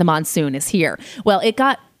called it the monsoon is here. Well, it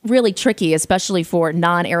got really tricky, especially for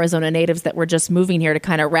non-Arizona natives that were just moving here to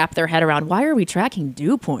kind of wrap their head around, why are we tracking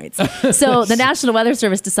dew points? So the National Weather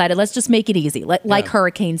Service decided, let's just make it easy. Like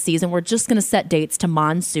hurricane season, we're just going to set dates to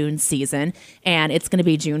monsoon season, and it's going to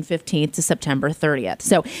be June 15th to September 30th.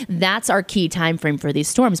 So that's our key time frame for these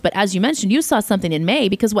storms. But as you mentioned, you saw something in May,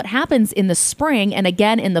 because what happens in the spring and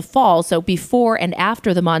again in the fall, so before and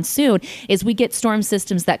after the monsoon, is we get storm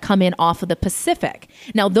systems that come in off of the Pacific.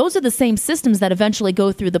 Now, those are the same systems that eventually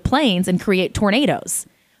go through the plains and create tornadoes.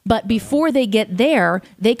 But before they get there,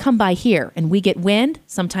 they come by here and we get wind.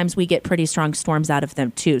 Sometimes we get pretty strong storms out of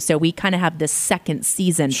them too. So we kind of have this second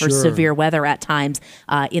season for severe weather at times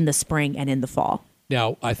in the spring and in the fall.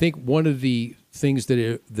 Now, I think one of the things that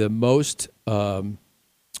are the most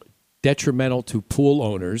detrimental to pool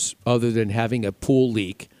owners, other than having a pool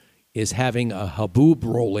leak, is having a haboob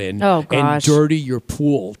roll in Oh, and gosh. dirty your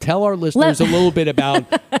pool. Tell our listeners a little bit about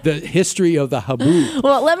the history of the haboob.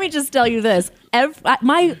 Well, let me just tell you this.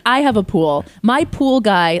 I have a pool. My pool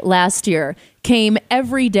guy last year came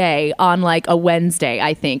every day on like a Wednesday,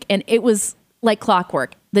 I think, and it was like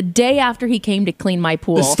clockwork. The day after he came to clean my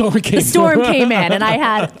pool, the storm came in, and I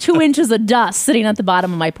had 2 inches of dust sitting at the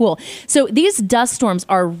bottom of my pool. So these dust storms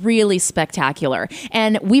are really spectacular,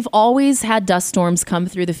 and we've always had dust storms come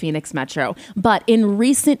through the Phoenix metro, but in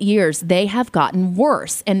recent years, they have gotten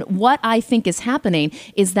worse. And what I think is happening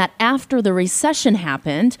is that after the recession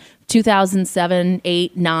happened, 2007,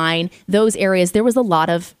 8, 9, those areas, there was a lot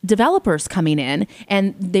of developers coming in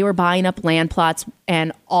and they were buying up land plots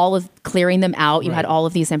and all of clearing them out. You had all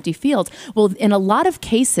of these empty fields. Well, in a lot of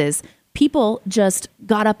cases, people just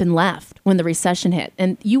got up and left when the recession hit.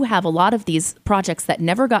 And you have a lot of these projects that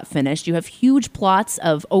never got finished. You have huge plots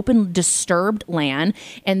of open, disturbed land.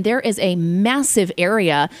 And there is a massive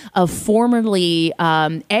area of formerly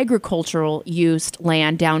agricultural used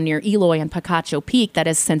land down near Eloy and Picacho Peak that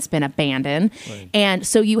has since been abandoned. Right. And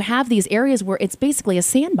so you have these areas where it's basically a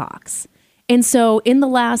sandbox. And so in the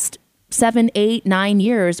last 7, 8, 9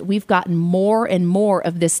 years, we've gotten more and more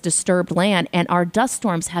of this disturbed land, and our dust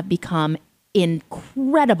storms have become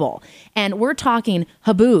incredible. And we're talking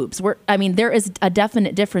haboobs. There is a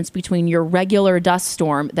definite difference between your regular dust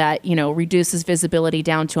storm that, reduces visibility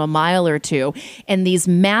down to a mile or two, and these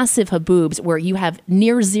massive haboobs where you have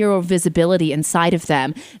near zero visibility inside of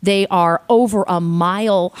them. They are over a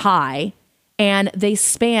mile high, and they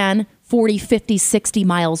span 40, 50, 60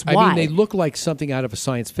 miles wide. They look like something out of a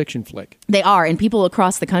science fiction flick. They are. And people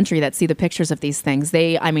across the country that see the pictures of these things,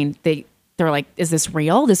 they're like, is this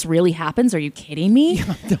real? This really happens? Are you kidding me?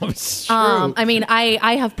 No, it's true.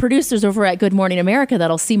 I have producers over at Good Morning America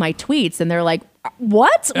that'll see my tweets and they're like,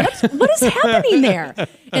 what is happening there?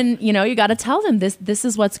 And, you got to tell them this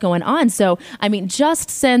is what's going on. So, just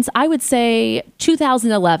since I would say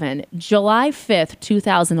 2011, July 5th,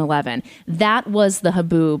 2011, that was the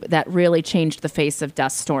haboob that really changed the face of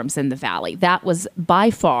dust storms in the valley. That was by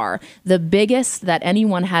far the biggest that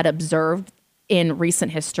anyone had observed in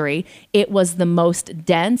recent history. It was the most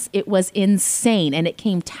dense. It was insane. And it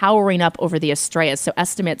came towering up over the Estrellas. So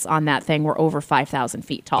estimates on that thing were over 5,000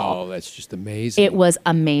 feet tall. Oh, that's just amazing. It was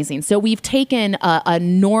amazing. So we've taken a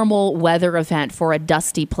normal weather event for a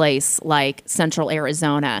dusty place like central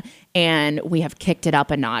Arizona, and we have kicked it up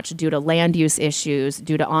a notch due to land use issues,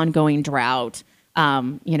 due to ongoing drought.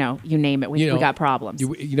 You name it. We got problems.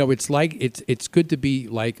 It's good to be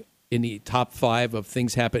like in the top 5 of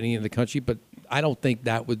things happening in the country, but I don't think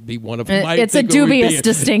that would be one of them. It's a dubious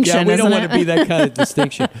distinction. Yeah, we don't want it? to be that kind of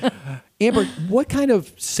distinction. Amber, what kind of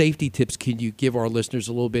safety tips can you give our listeners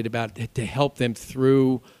a little bit about to help them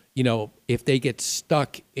through, if they get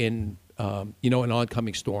stuck in, an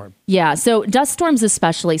oncoming storm? Yeah. So dust storms,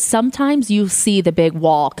 especially, sometimes you see the big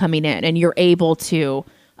wall coming in and you're able to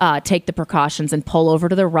take the precautions and pull over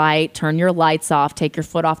to the right, turn your lights off, take your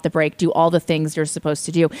foot off the brake, do all the things you're supposed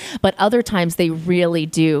to do. But other times they really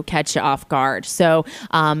do catch you off guard. So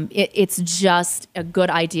it's just a good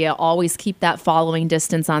idea. Always keep that following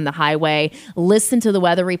distance on the highway. Listen to the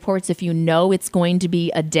weather reports. If you know it's going to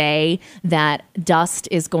be a day that dust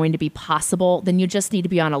is going to be possible, then you just need to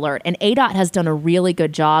be on alert. And ADOT has done a really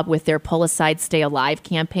good job with their Pull Aside, Stay Alive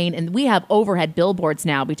campaign. And we have overhead billboards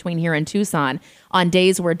now between here and Tucson on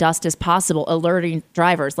days where dust is possible, alerting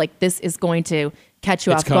drivers like this is going to catch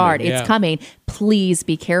you off guard. It's coming. Please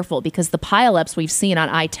be careful, because the pileups we've seen on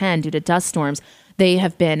I-10 due to dust storms, they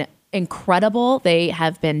have been incredible. They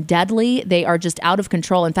have been deadly. They are just out of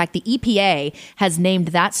control. In fact, the EPA has named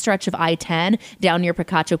that stretch of I-10 down near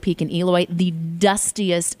Picacho Peak and Eloy the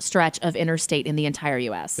dustiest stretch of interstate in the entire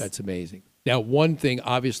U.S. That's amazing. Now, one thing,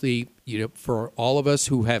 obviously, for all of us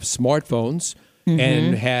who have smartphones,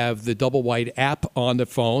 and have the Double Wide app on the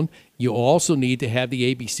phone, you also need to have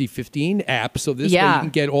the ABC 15 app, so this way you can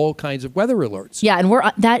get all kinds of weather alerts. Yeah,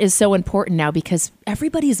 and that is so important now because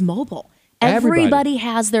everybody's mobile. Everybody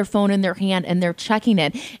has their phone in their hand and they're checking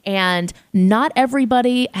it. And not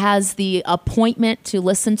everybody has the appointment to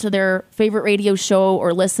listen to their favorite radio show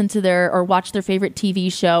or or watch their favorite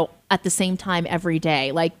TV show at the same time every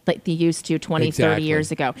day, like they used to 20, 30 years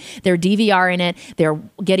ago. They're DVRing it. They're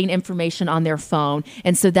getting information on their phone.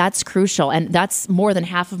 And so that's crucial. And that's more than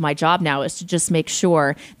half of my job now, is to just make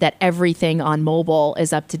sure that everything on mobile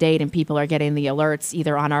is up to date and people are getting the alerts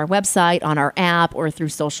either on our website, on our app, or through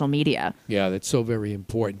social media. Yeah, that's so very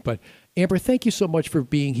important. But Amber, thank you so much for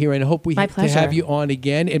being here, and I hope we My to pleasure. have you on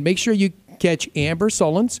again. And make sure you catch Amber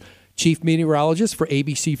Sullins, Chief Meteorologist for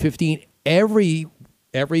ABC 15, every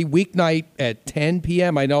every weeknight at 10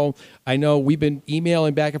 p.m. I know we've been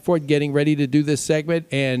emailing back and forth, getting ready to do this segment,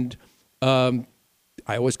 and I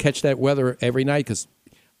always catch that weather every night because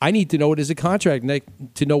I need to know it as a contract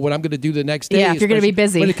to know what I'm going to do the next day. Yeah, if you're going to be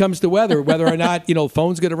busy. When it comes to weather, whether or not,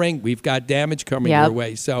 phone's going to ring. We've got damage coming your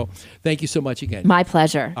way. So thank you so much again. My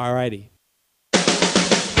pleasure. All righty.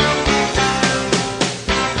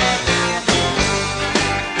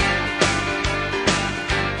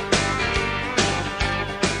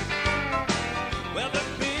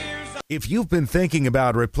 If you've been thinking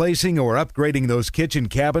about replacing or upgrading those kitchen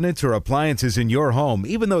cabinets or appliances in your home,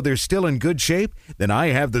 even though they're still in good shape, then I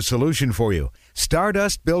have the solution for you.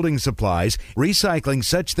 Stardust Building Supplies, recycling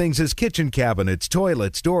such things as kitchen cabinets,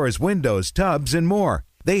 toilets, doors, windows, tubs, and more.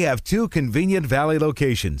 They have 2 convenient Valley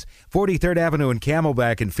locations, 43rd Avenue in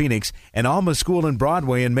Camelback in Phoenix and Alma School and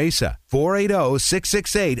Broadway in Mesa,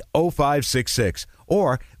 480-668-0566,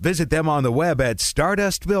 or visit them on the web at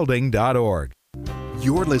stardustbuilding.org.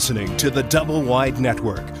 You're listening to the Double Wide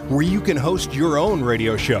Network, where you can host your own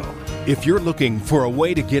radio show. If you're looking for a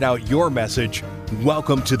way to get out your message,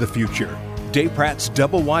 welcome to the future. Dave Pratt's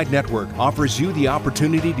Double Wide Network offers you the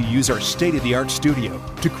opportunity to use our state-of-the-art studio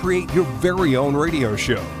to create your very own radio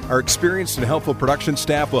show. Our experienced and helpful production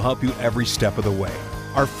staff will help you every step of the way.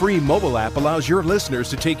 Our free mobile app allows your listeners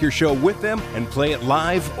to take your show with them and play it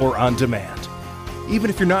live or on demand. Even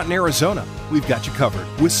if you're not in Arizona, we've got you covered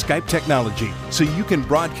with Skype technology so you can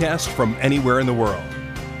broadcast from anywhere in the world.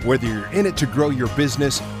 Whether you're in it to grow your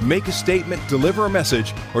business, make a statement, deliver a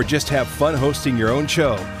message, or just have fun hosting your own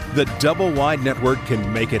show, the Double Wide Network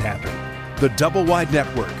can make it happen. The Double Wide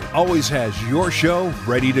Network always has your show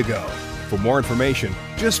ready to go. For more information,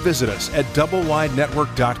 just visit us at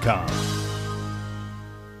doublewidenetwork.com.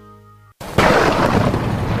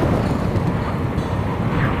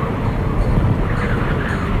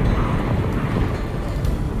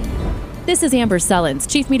 This is Amber Sullins,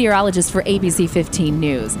 Chief Meteorologist for ABC 15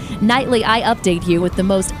 News. Nightly, I update you with the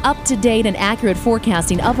most up-to-date and accurate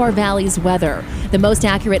forecasting of our valley's weather. The most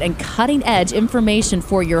accurate and cutting-edge information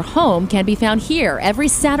for your home can be found here every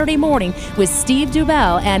Saturday morning with Steve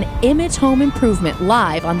Dubell and Image Home Improvement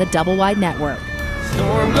live on the Double Wide Network.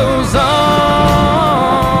 Storm goes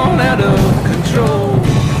on out of control.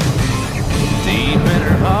 Deep in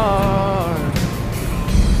her heart,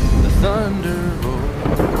 the thunder rolls.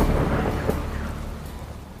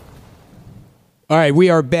 All right, we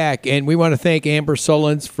are back, and we want to thank Amber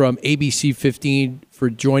Sullins from ABC 15 for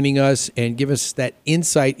joining us and give us that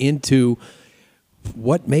insight into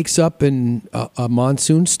what makes up a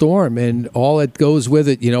monsoon storm and all that goes with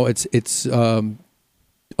it. It's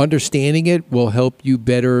understanding it will help you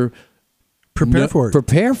better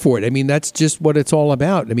prepare for it. I mean, that's just what it's all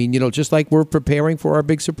about. I mean, just like we're preparing for our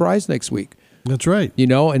big surprise next week. That's right.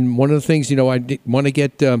 And one of the things, I want to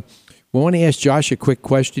get. We want to ask Josh a quick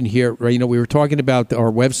question here. Right, we were talking about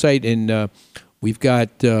our website, and we've got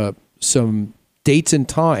some dates and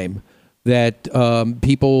time that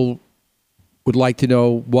people would like to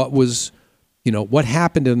know what was, what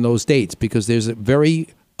happened in those dates, because there's a very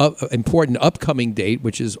important upcoming date,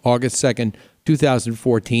 which is August 2nd,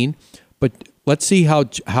 2014. But let's see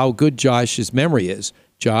how good Josh's memory is.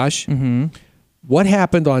 Josh, what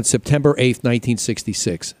happened on September 8th,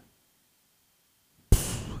 1966?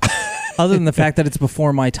 Other than the fact that it's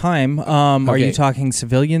before my time, are you talking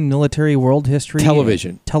civilian, military, world history?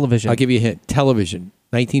 Television. Television. I'll give you a hint. Television,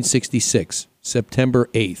 1966, September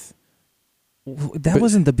 8th. That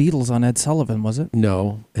wasn't the Beatles on Ed Sullivan, was it?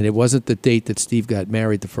 No, and it wasn't the date that Steve got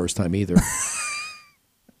married the first time either.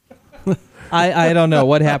 I don't know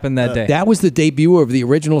what happened that day. That was the debut of the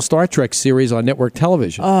original Star Trek series on network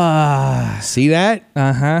television. See that?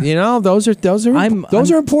 Those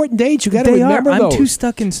are important dates. You got to remember those. I'm too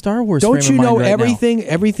stuck in Star Wars. Don't you know everything? Now.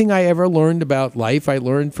 Everything I ever learned about life, I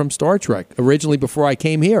learned from Star Trek originally before I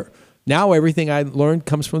came here. Now everything I learned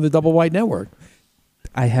comes from the Double Wide Network.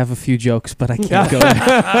 I have a few jokes, but I can't go there.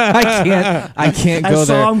 I can't go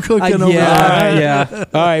there. I saw him cooking over there. Yeah.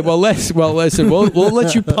 All right. Well, listen. We'll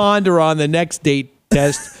let you ponder on the next date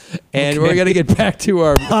test, and we're going to get back to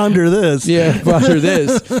our ponder this. Yeah, ponder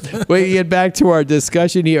this. We get back to our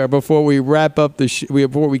discussion here before we wrap up the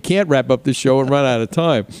before we can't wrap up the show and run out of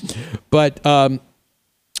time. But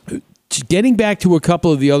getting back to a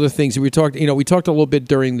couple of the other things that we talked. We talked a little bit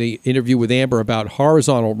during the interview with Amber about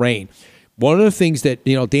horizontal rain. One of the things that,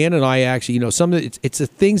 Dan and I actually, some of it's the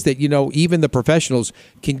things that, even the professionals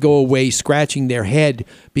can go away scratching their head,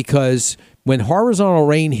 because when horizontal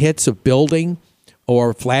rain hits a building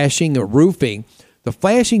or flashing or roofing, the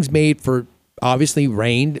flashing's made for obviously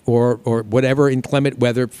rain or whatever inclement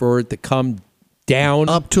weather for it to come down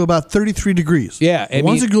up to about 33 degrees. Yeah,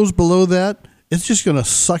 once it goes below that, it's just going to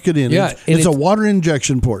suck it in. Yeah, it's a water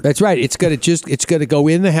injection port. That's right. It's going to go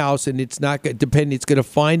in the house, and it's not going to It's going to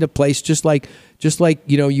find a place just like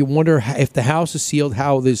you wonder if the house is sealed,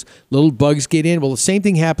 how these little bugs get in. Well, the same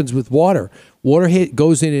thing happens with water. Water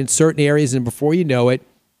goes in certain areas, and before you know it,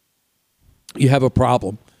 you have a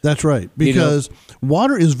problem. That's right, because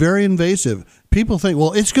water is very invasive. People think,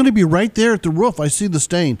 well, it's going to be right there at the roof. I see the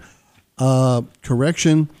stain.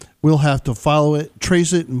 Correction. We'll have to follow it,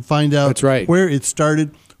 trace it, and find out where it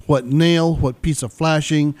started, what nail, what piece of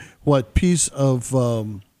flashing, what piece of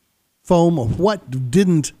foam, or what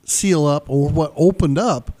didn't seal up or what opened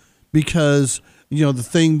up, because, the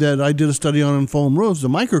thing that I did a study on foam roofs, the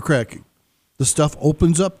microcracking. The stuff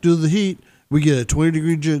opens up due to the heat. We get a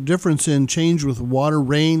 20-degree difference in change with water,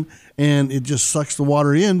 rain, and it just sucks the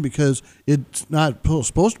water in because it's not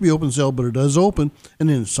supposed to be open cell, but it does open, and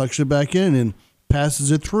then it sucks it back in and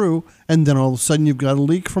passes it through, and then all of a sudden you've got a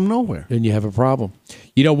leak from nowhere. And you have a problem.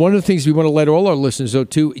 One of the things we want to let all our listeners know,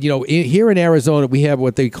 too, here in Arizona, we have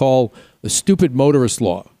what they call the stupid motorist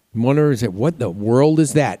law. I'm wondering, what in the world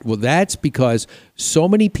is that? Well, that's because so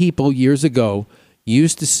many people years ago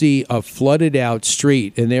used to see a flooded out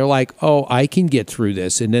street, and they're like, oh, I can get through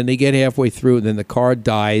this. And then they get halfway through, and then the car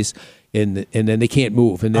dies, and then they can't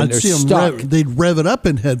move, and then they're stuck. They'd rev it up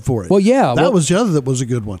and head for it. Well, yeah. That was the other that was a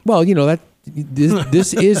good one. Well,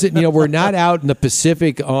 this isn't, we're not out in the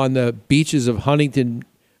Pacific on the beaches of Huntington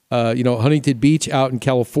Beach out in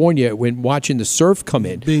California when watching the surf come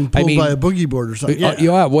in. Being pulled by a boogie board or something.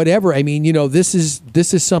 Yeah, whatever. This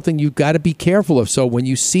is something you've got to be careful of. So when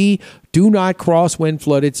you see do not cross when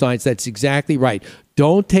flooded signs, that's exactly right.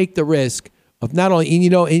 Don't take the risk of not only, and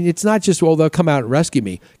it's not just, well, they'll come out and rescue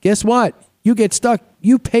me. Guess what? You get stuck.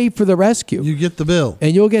 You pay for the rescue. You get the bill.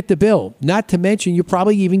 And you'll get the bill. Not to mention, you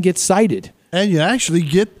probably even get cited. And you actually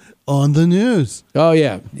get on the news. Oh,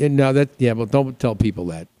 yeah. Well, don't tell people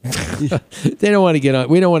that. They don't want to get on.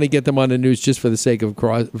 We don't want to get them on the news just for the sake of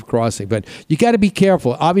crossing. But you got to be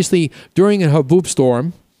careful. Obviously, during a Haboob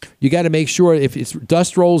storm, you got to make sure if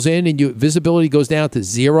dust rolls in and visibility goes down to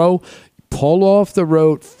 0, pull off the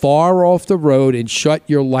road, far off the road, and shut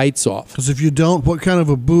your lights off. Because if you don't, what kind of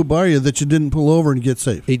a boob are you that you didn't pull over and get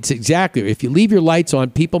safe? It's exactly. If you leave your lights on,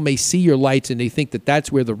 people may see your lights and they think that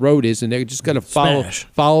that's where the road is, and they're just going to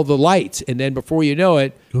follow the lights. And then before you know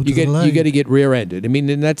it, you got to get rear-ended.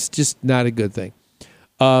 And that's just not a good thing.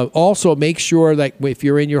 Also, make sure that if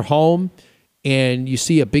you're in your home and you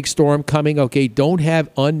see a big storm coming, don't have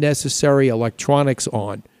unnecessary electronics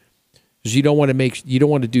on, because you don't want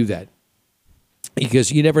to do that.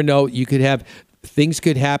 Because you never know, things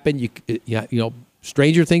could happen.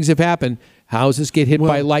 Stranger things have happened. Houses get hit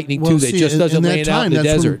by lightning too. That just doesn't land out in the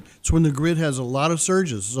desert. It's when the grid has a lot of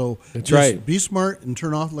surges. So that's right. Be smart and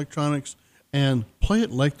turn off electronics and play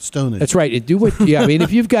it like the Stone Age. That's right. And do what?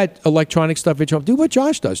 If you've got electronic stuff at home, do what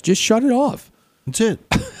Josh does. Just shut it off. That's it.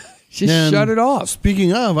 Shut it off.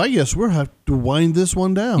 Speaking of, I guess we'll have to wind this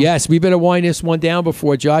one down. Yes, we better wind this one down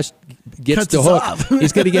before Josh gets the hook.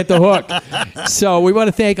 He's going to get the hook. So we want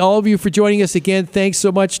to thank all of you for joining us again. Thanks so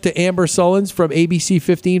much to Amber Sullins from ABC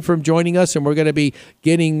 15 for joining us, and we're going to be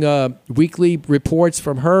getting weekly reports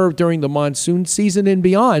from her during the monsoon season and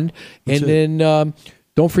beyond. Then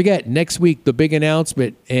don't forget, next week the big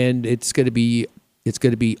announcement, and it's going to be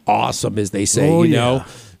awesome, as they say. Oh,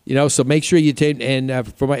 So make sure you take. And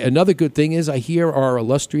another good thing is, I hear our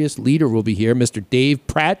illustrious leader will be here. Mr. Dave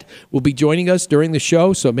Pratt will be joining us during the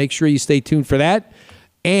show. So make sure you stay tuned for that.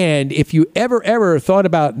 And if you ever thought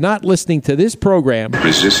about not listening to this program,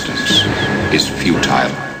 resistance is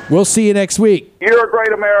futile. We'll see you next week. You're a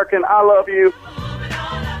great American. I love you.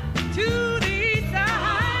 To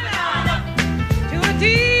a